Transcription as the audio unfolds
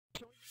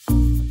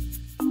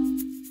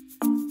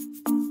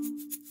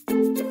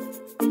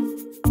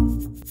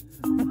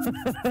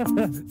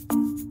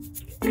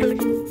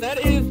That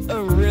is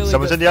a really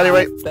Someone's good in the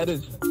alleyway. That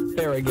is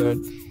very good.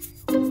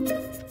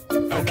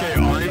 Okay, I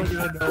don't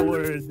even know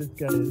where this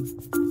guy is.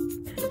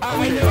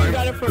 I know you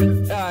got it for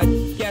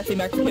Gassy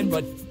Mexican,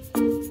 but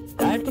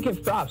I have to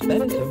give props.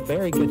 That is a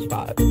very good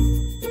spot.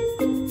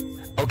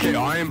 okay,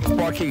 I am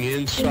fucking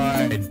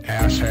inside,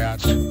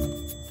 asshats.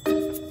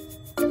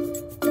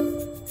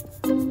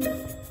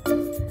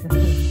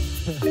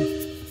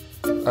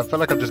 I feel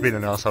like I've just been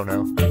an asshole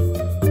now.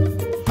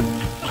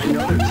 I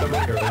know there's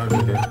somebody around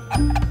here.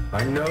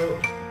 I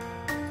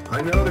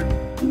know that.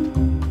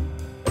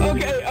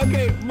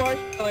 Okay,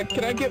 Marshmallow,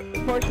 can I give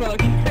Marshmallow?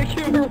 Can I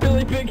give a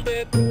really big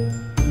hit?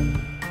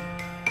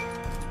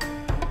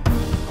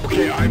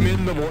 Okay, I'm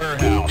in the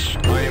warehouse.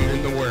 I am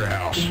in the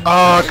warehouse.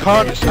 Oh, I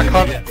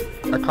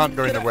can't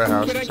go in the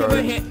warehouse. Can I give a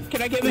Sorry. hint?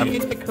 Can I give a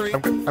hint to Creep?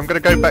 I'm gonna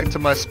go back to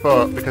my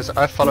spot because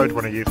I followed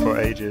one of you for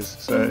ages.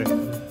 So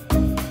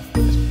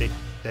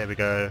there we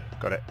go.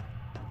 Got it.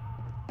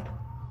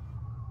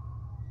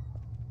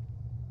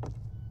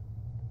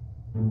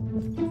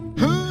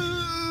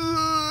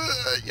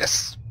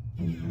 Yes.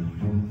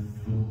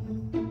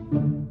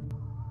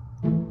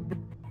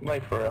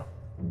 Like for real.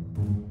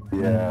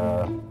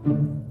 Yeah.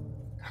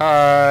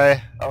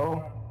 Hi.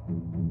 Oh.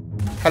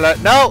 Hello.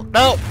 No.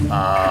 No.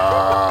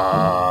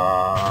 Ah.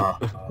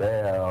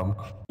 Damn.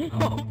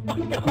 Oh my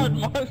god,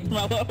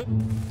 Marshmallow!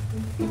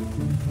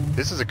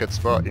 This is a good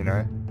spot, you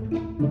know.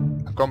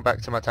 I've gone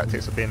back to my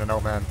tactics of being an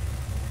old man.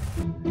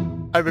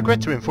 I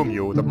regret to inform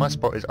you all that my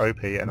spot is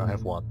OP and I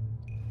have won.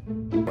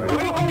 Oh my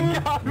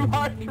god,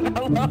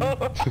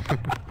 Marshmallow!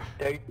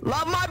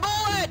 Love my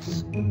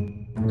bullets!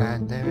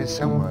 And there is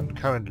someone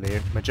currently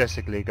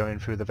majestically going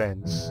through the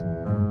vents.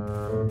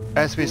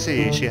 As we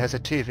see, she has a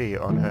TV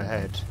on her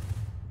head.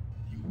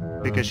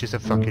 Because she's a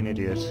fucking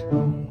idiot.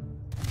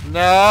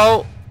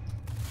 No!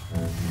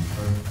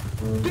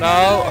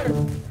 No!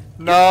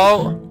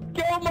 No!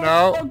 Go,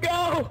 No! Marshmallow,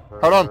 go!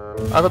 Hold on!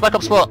 I have a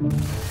backup spot!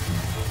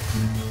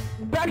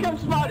 Backup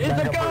spot is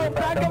a go!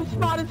 Backup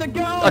spot is a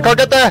go! I can't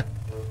get there!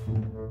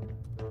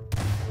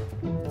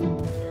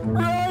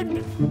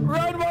 Run!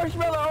 Run,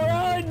 Marshmallow,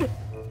 run!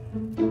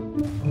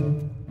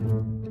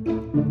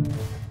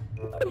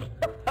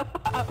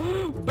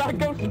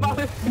 Backup spot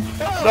is a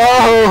go!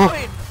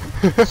 No!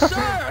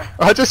 Sir!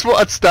 I just thought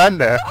I'd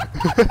stand there.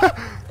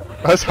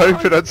 I was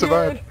hoping I'd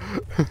survive.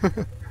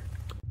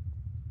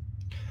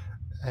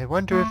 I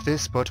wonder if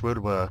this spot will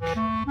work.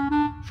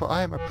 For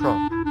I am a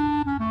prop.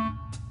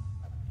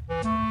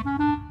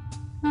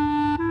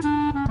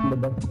 The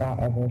best spot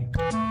ever.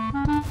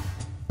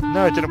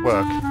 No, it didn't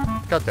work.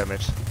 God damn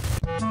it.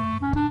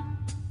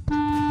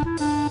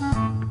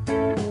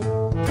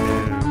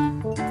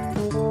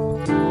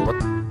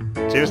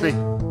 What? Seriously?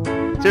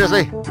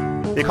 Seriously?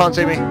 You can't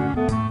see me?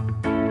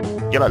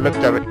 You like looked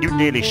over. You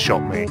nearly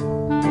shot me.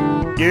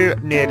 You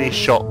nearly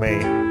shot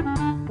me.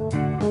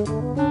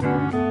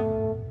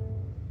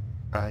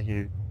 Are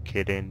you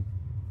kidding?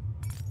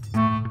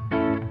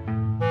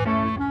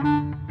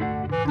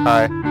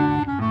 Hi.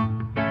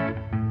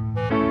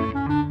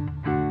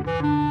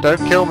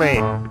 Don't kill me.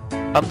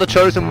 I'm the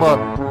chosen one.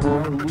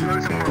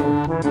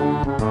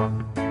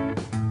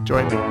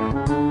 Join me.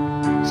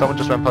 Someone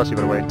just ran past you,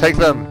 by the way. Take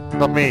them,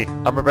 not me.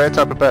 I'm a rare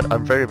type of bird.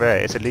 I'm very rare.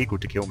 It's illegal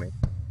to kill me.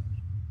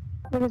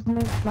 It was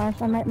me,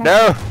 Smash. I might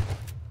No!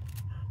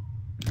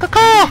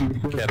 Caw-caw!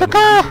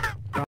 Caw-caw!